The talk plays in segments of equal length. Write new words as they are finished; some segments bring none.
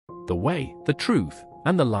the way, the truth,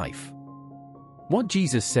 and the life. What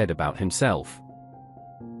Jesus said about himself.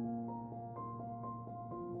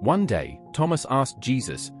 One day, Thomas asked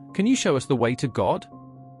Jesus, "Can you show us the way to God?"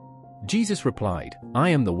 Jesus replied, "I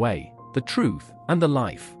am the way, the truth, and the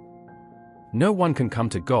life. No one can come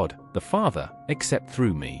to God, the Father, except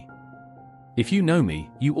through me. If you know me,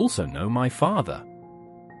 you also know my Father."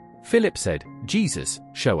 Philip said, "Jesus,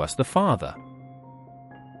 show us the Father."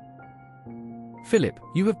 "Philip,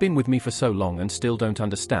 you have been with me for so long and still don't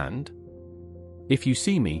understand? If you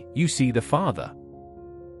see me, you see the Father.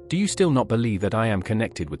 Do you still not believe that I am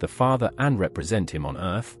connected with the Father and represent him on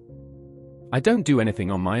earth? I don't do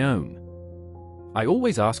anything on my own. I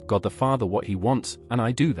always ask God the Father what he wants, and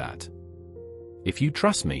I do that. If you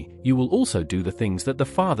trust me, you will also do the things that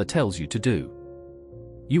the Father tells you to do.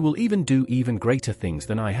 You will even do even greater things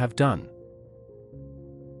than I have done."